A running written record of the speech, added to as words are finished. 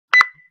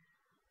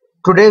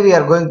Today we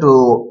are going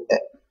to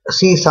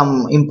see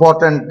some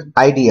important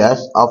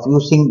ideas of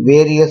using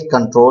various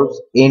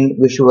controls in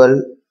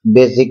Visual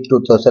Basic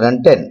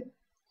 2010.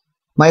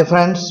 My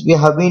friends, we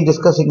have been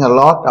discussing a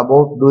lot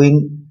about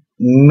doing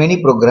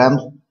many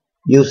programs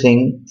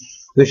using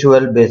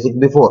Visual Basic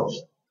before.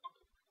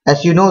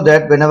 As you know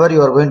that whenever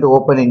you are going to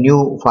open a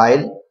new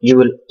file, you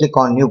will click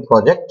on New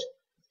Project.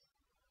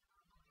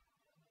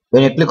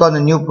 When you click on the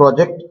new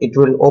project, it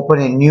will open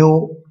a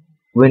new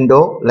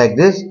window like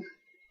this.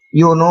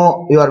 You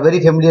know, you are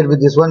very familiar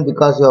with this one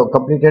because you have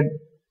completed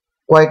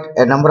quite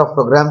a number of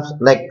programs,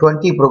 like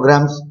 20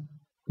 programs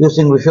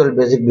using Visual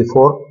Basic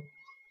before.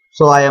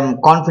 So I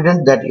am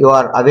confident that you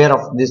are aware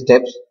of these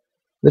steps,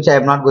 which I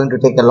am not going to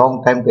take a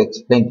long time to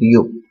explain to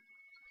you.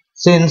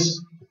 Since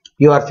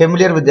you are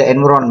familiar with the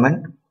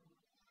environment,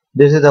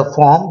 this is the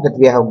form that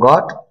we have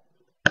got,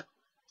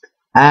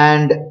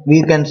 and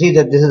we can see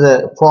that this is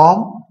a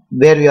form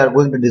where we are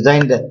going to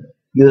design the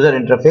user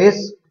interface,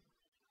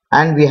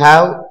 and we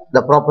have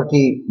the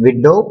property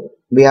window,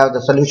 we have the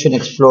solution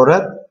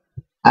explorer,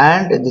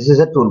 and this is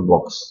a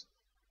toolbox.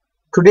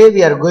 Today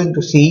we are going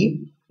to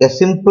see a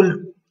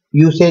simple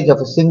usage of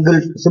a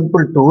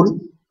simple tool,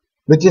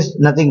 which is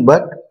nothing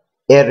but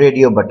a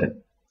radio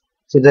button.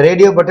 So the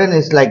radio button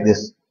is like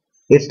this.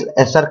 It's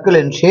a circle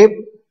in shape,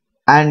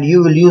 and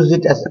you will use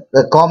it as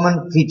a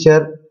common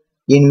feature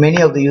in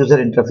many of the user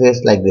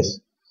interface like this.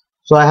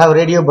 So I have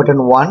radio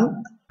button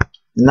 1.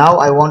 Now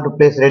I want to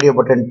place radio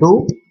button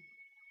 2,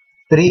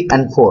 3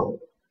 and 4.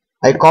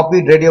 I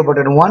copied radio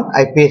button 1,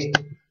 I paste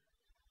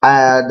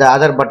the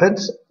other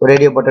buttons,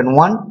 radio button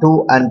 1,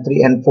 2 and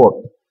 3 and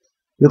 4.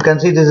 You can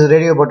see this is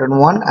radio button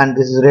 1 and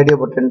this is radio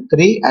button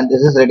 3 and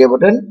this is radio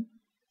button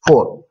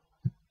 4.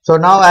 So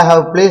now I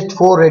have placed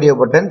 4 radio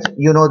buttons.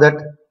 You know that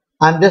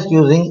I am just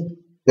using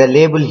the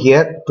label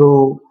here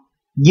to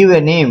give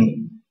a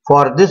name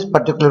for this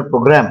particular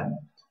program,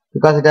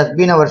 because it has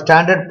been our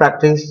standard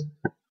practice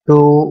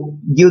to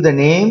give the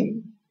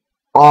name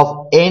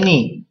of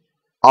any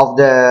of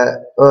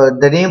the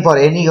name for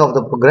any of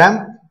the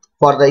program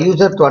for the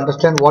user to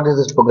understand what is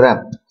this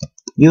program,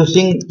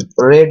 using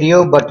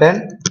radio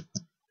button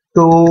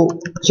to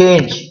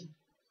change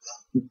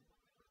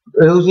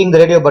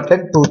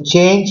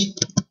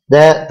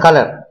the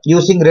color,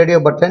 using radio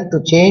button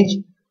to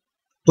change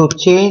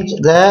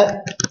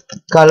the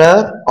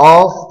color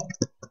of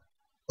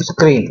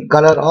screen,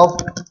 color of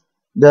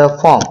the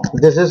form.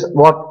 This is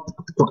what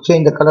to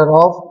change the color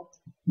of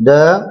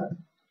the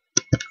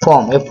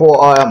form,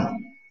 FORM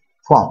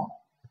form.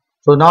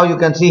 So now you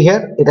can see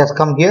here it has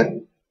come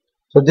here.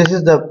 So this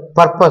is the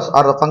purpose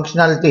or the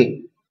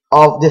functionality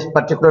of this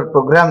particular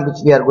program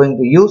which we are going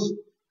to use.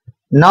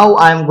 Now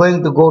I am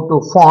going to go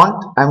to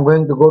font. I am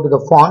going to go to the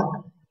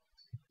font.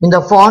 In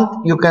the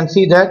font you can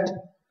see that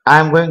I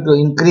am going to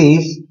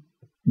increase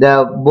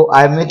the,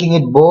 I am making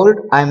it bold,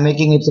 I am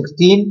making it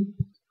 16,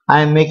 I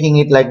am making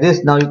it like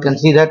this. Now you can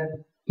see that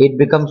it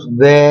becomes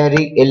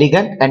very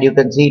elegant and you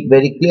can see it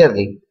very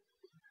clearly.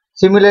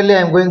 Similarly,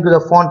 I am going to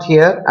the font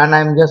here and I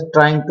am just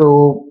trying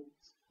to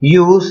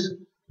use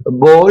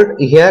bold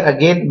here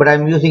again, but I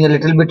am using a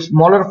little bit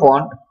smaller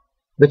font,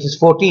 which is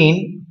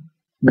 14.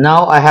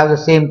 Now I have the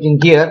same thing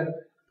here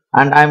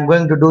and I am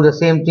going to do the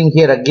same thing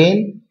here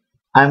again.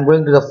 I am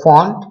going to the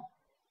font,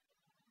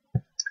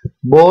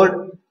 bold,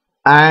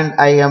 and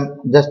I am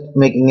just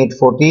making it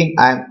 14.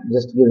 I am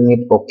just giving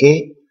it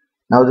OK.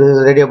 Now this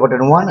is radio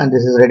button 1 and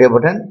this is radio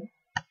button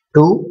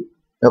 2.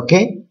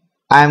 OK.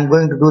 I am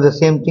going to do the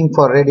same thing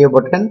for radio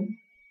button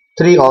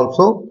 3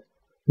 also.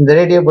 In the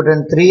radio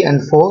button 3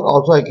 and 4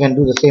 also I can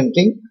do the same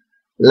thing.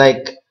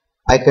 Like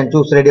I can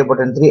choose radio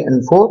button 3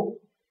 and 4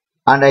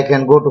 and I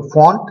can go to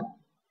font.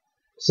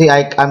 See,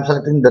 I am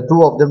selecting the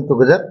two of them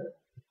together.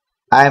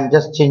 I am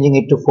just changing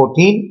it to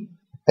 14.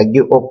 I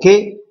give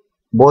OK.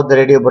 Both the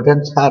radio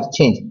buttons are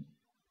changed.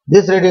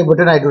 This radio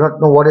button, I do not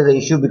know what is the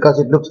issue because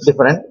it looks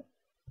different.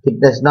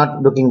 It is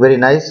not looking very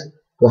nice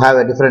to have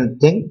a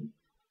different thing.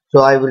 So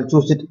I will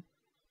choose it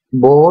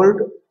bold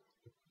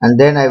and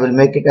then I will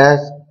make it as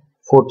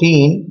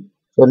 14.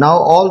 So now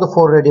all the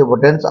 4 radio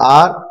buttons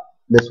are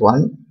this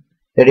one,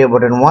 radio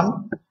button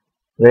 1,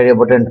 radio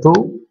button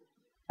 2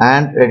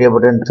 and radio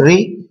button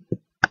 3,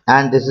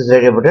 and this is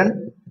radio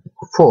button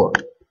 4.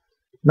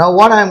 Now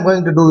what I am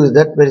going to do is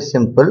that very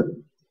simple.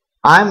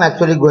 I am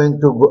actually going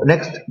to go,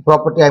 next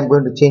property I am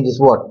going to change is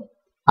what?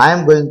 I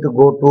am going to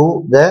go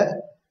to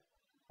the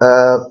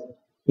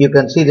you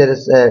can see there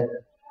is a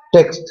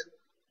text.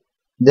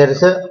 There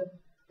is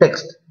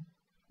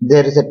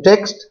a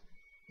text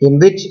in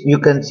which you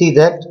can see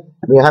that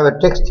we have a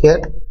text here.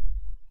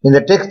 In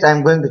the text I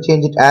am going to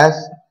change it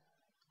as,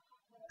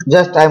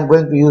 just I am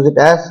going to use it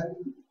as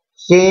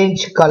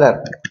change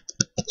color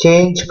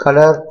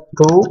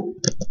to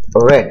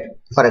red.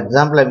 For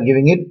example, I am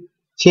giving it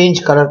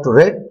change color to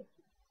red.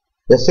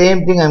 The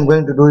same thing I am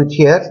going to do it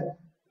here,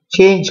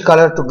 change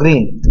color to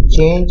green,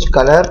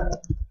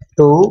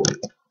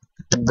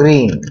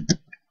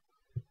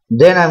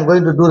 then I am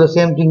going to do the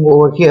same thing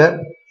over here,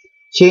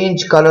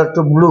 change color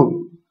to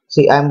blue,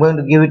 See, I'm going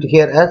to give it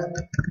here as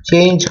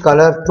change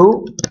color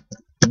to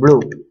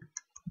blue.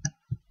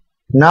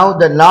 Now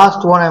the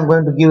last one I'm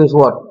going to give is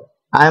what?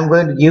 I'm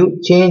going to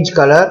give change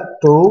color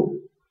to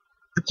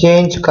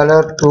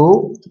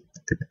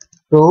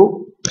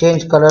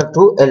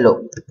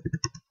yellow.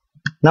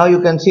 Now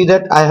you can see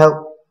that I have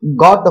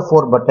got the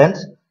 4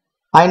 buttons.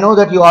 I know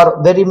that you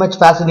are very much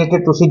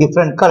fascinated to see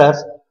different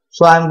colors,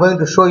 so I am going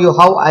to show you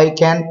how I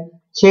can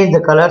change the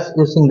colors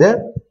using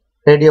the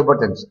radio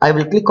buttons. I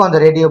will click on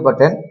the radio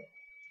button.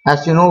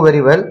 As you know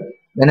very well,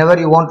 whenever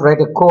you want to write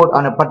a code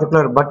on a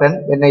particular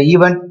button, when an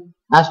event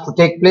has to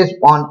take place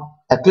on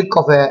a click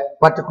of a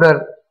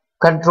particular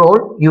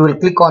control, you will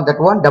click on that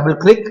one, double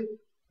click,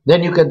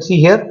 then you can see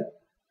here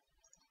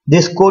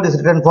this code is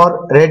written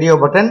for radio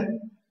button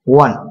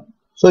 1.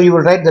 So you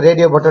will write the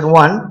radio button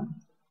 1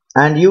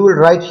 and you will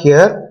write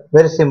here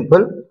very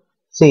simple,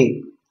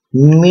 see,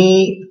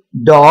 me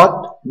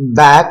dot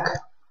back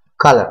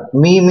color.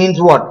 Me means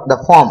what?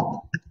 The form.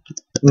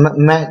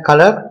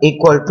 Color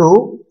equal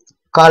to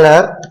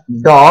color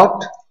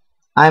dot,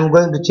 I am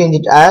going to change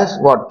it as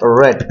what?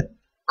 Red.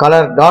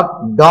 Color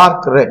dot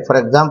dark red. For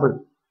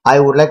example, I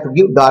would like to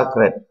give dark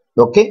red.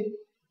 Okay.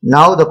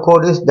 Now the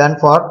code is done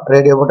for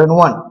radio button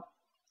 1.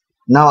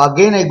 Now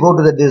again I go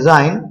to the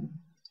design.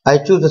 I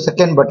choose the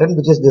second button,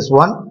 which is this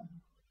one.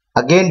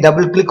 Again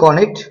double click on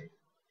it.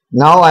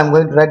 Now I am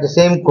going to write the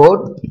same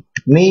code.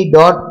 Me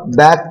dot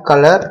back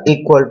color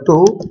equal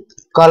to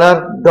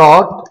color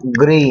dot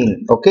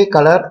green. Okay,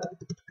 color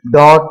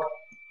dot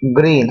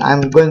green. I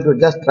am going to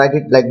just write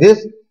it like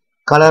this,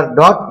 color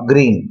dot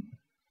green.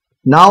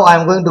 Now I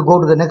am going to go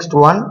to the next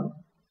one,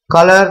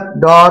 color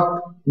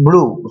dot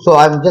blue. So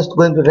I am just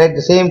going to write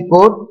the same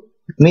code,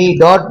 me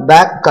dot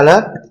back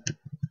color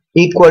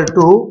equal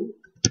to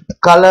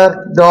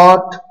color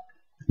dot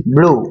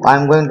blue. I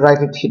am going to write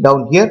it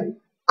down here,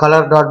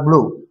 color dot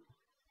blue.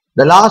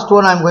 The last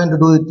one I am going to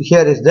do it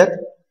here is that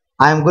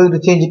I am going to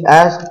change it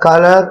as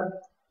color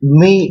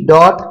me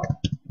dot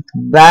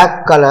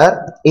back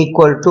color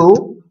equal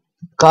to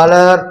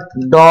color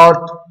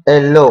dot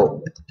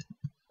yellow.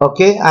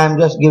 Okay, I am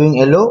just giving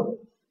yellow,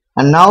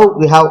 and now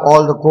we have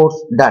all the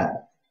codes done.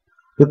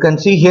 You can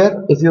see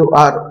here, if you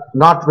are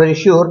not very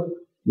sure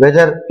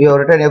whether you have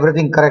written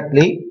everything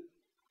correctly,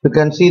 you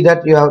can see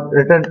that you have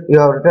written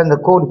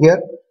the code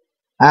here,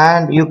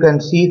 and you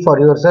can see for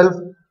yourself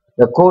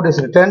the code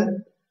is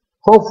written.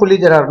 Hopefully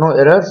there are no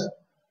errors.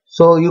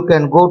 So you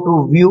can go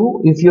to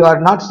view. If you are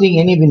not seeing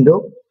any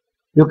window,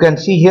 you can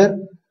see here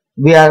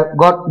we have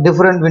got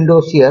different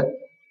windows here.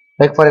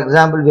 Like for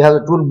example, we have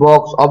the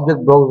toolbox,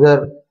 object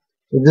browser.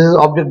 This is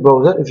object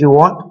browser. If you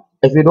want,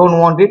 if you don't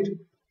want it,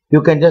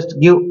 you can just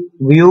give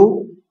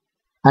view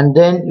and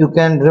then you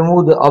can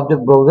remove the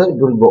object browser. It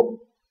will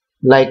go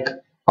like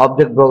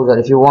object browser.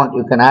 If you want,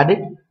 you can add it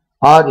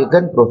or you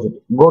can proceed.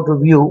 Go to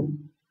view.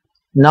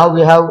 Now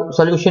we have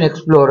solution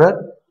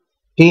explorer,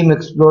 team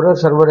explorer,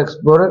 server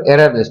explorer,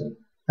 error list.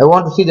 I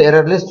want to see the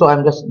error list, so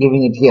I'm just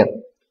giving it here.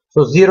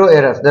 So 0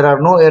 errors. There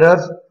are no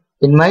errors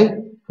in my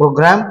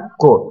program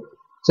code.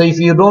 So if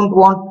you don't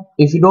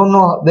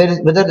know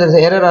whether there is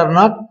an error or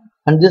not,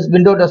 and this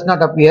window does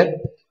not appear,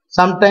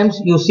 sometimes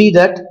you see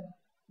that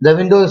the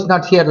window is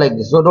not here like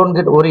this. So don't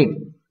get worried.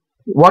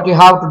 What you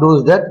have to do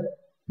is that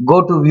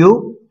go to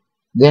view,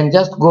 then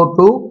just go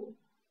to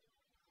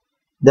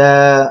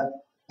the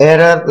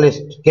error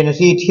list. Can you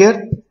see it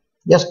here?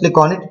 Just click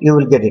on it, you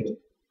will get it.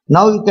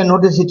 Now you can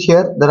notice it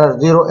here, there are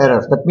 0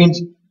 errors. That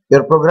means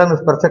your program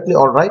is perfectly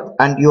alright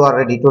and you are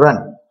ready to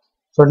run.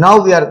 So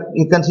now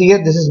you can see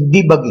here, this is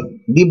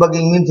debugging.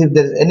 Debugging means if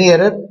there is any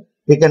error,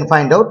 we can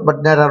find out,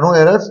 but there are no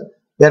errors.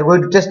 We are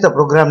going to test the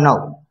program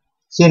now.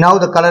 See, now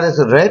the color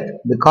is red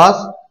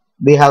because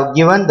we have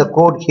given the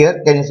code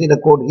here. Can you see the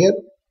code here?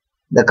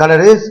 The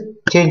color is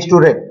changed to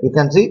red. You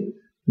can see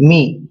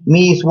me.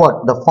 Me is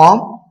what? The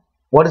form.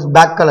 What is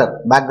back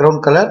color?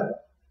 Background color.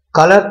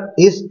 Color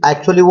is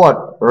actually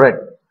what? Red.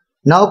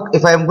 Now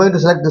if I am going to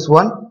select this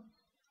one,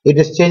 it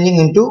is changing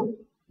into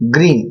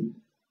green,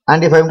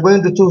 and if I am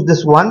going to choose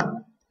this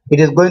one, it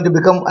is going to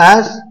become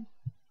as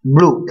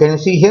blue. Can you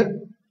see here?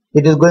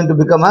 It is going to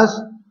become as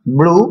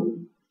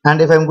blue,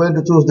 and if I am going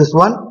to choose this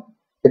one,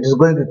 it is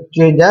going to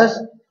change as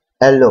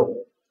yellow.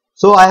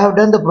 So I have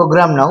done the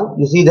program now.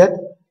 You see that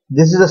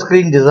this is the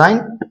screen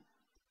design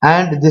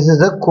and this is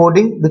the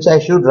coding which I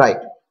should write.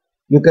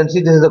 You can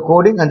see this is the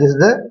coding and this is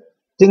the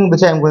thing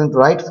which I am going to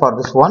write for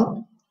this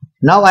one.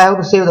 Now I have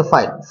to save the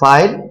file.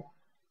 File,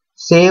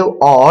 save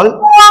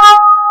all,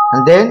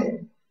 and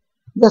then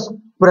just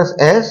press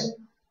S.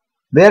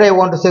 Where I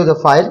want to save the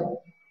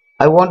file,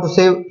 I want to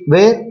save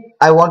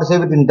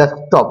it in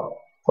desktop.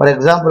 For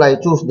example, I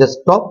choose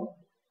desktop.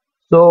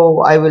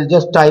 So I will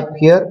just type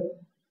here,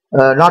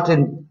 not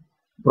in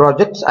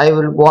projects. I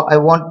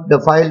want the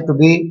file to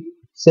be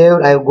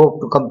saved. I go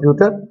to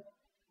computer,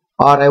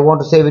 or I want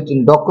to save it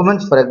in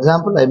documents. For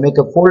example, I make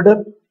a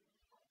folder.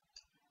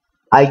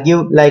 I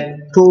give like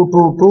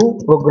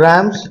 222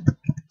 programs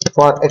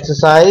for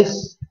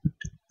exercise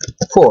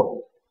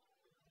 4.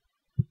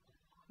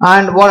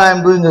 And what I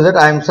am doing is that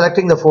I am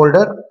selecting the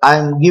folder. I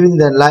am giving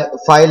the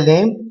file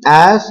name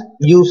as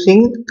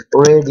using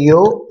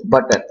radio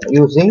button.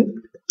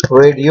 Using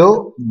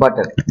radio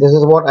button. This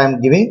is what I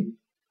am giving.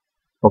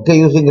 Okay,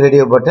 using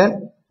radio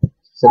button.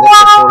 Select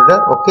the folder.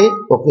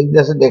 Okay, it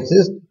doesn't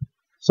exist.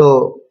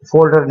 So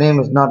folder name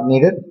is not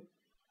needed.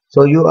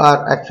 So you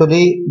are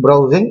actually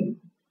browsing,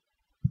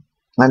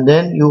 and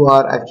then you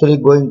are actually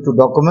going to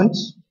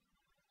documents.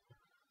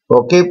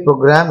 Okay,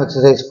 program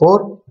exercise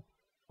 4,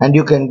 and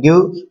you can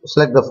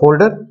select the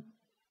folder,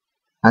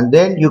 and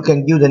then you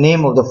can give the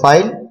name of the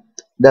file,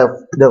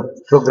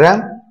 the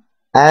program,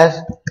 as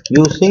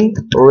using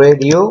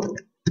radio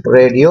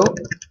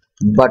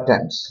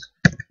buttons.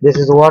 This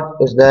is what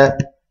is the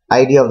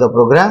idea of the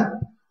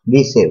program.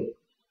 We save.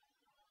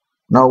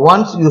 Now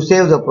once you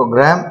save the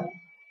program,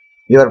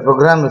 your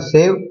program is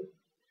saved,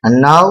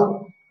 and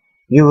now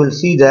you will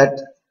see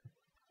that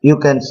you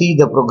can see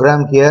the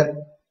program here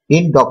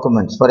in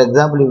documents. For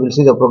example, you will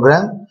see the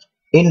program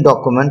in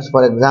documents.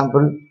 For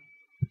example,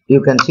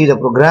 you can see the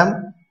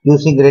program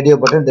using radio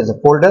button. There's a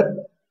folder,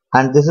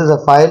 and this is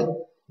a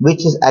file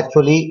which is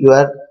actually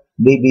your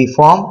BB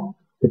form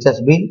which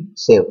has been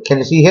saved. Can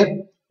you see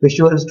here?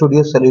 Visual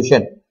Studio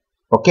Solution.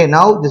 Okay,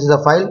 now this is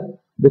a file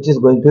which is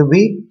going to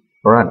be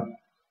run.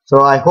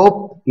 So I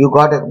hope you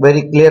got a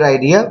very clear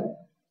idea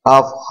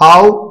of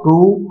how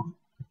to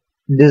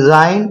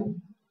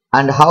design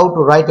and how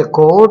to write a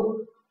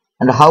code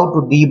and how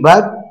to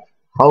debug,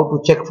 how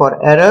to check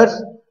for errors,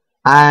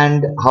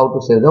 and how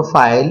to save the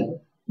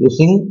file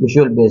using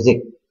Visual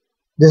Basic.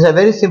 This is a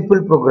very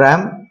simple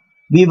program.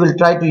 We will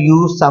try to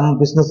use some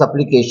business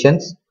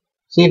applications.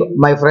 See,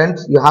 my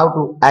friends, you have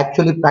to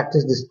actually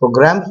practice these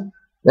programs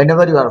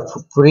whenever you are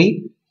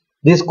free.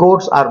 These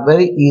codes are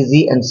very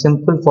easy and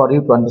simple for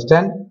you to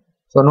understand.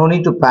 So no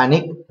need to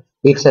panic.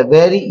 It's a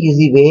very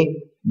easy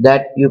way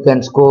that you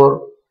can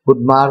score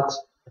good marks.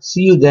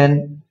 See you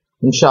then,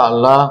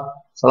 inshallah.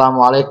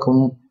 Assalamu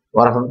alaikum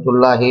wa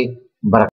rahmatullahi wa barakatuh.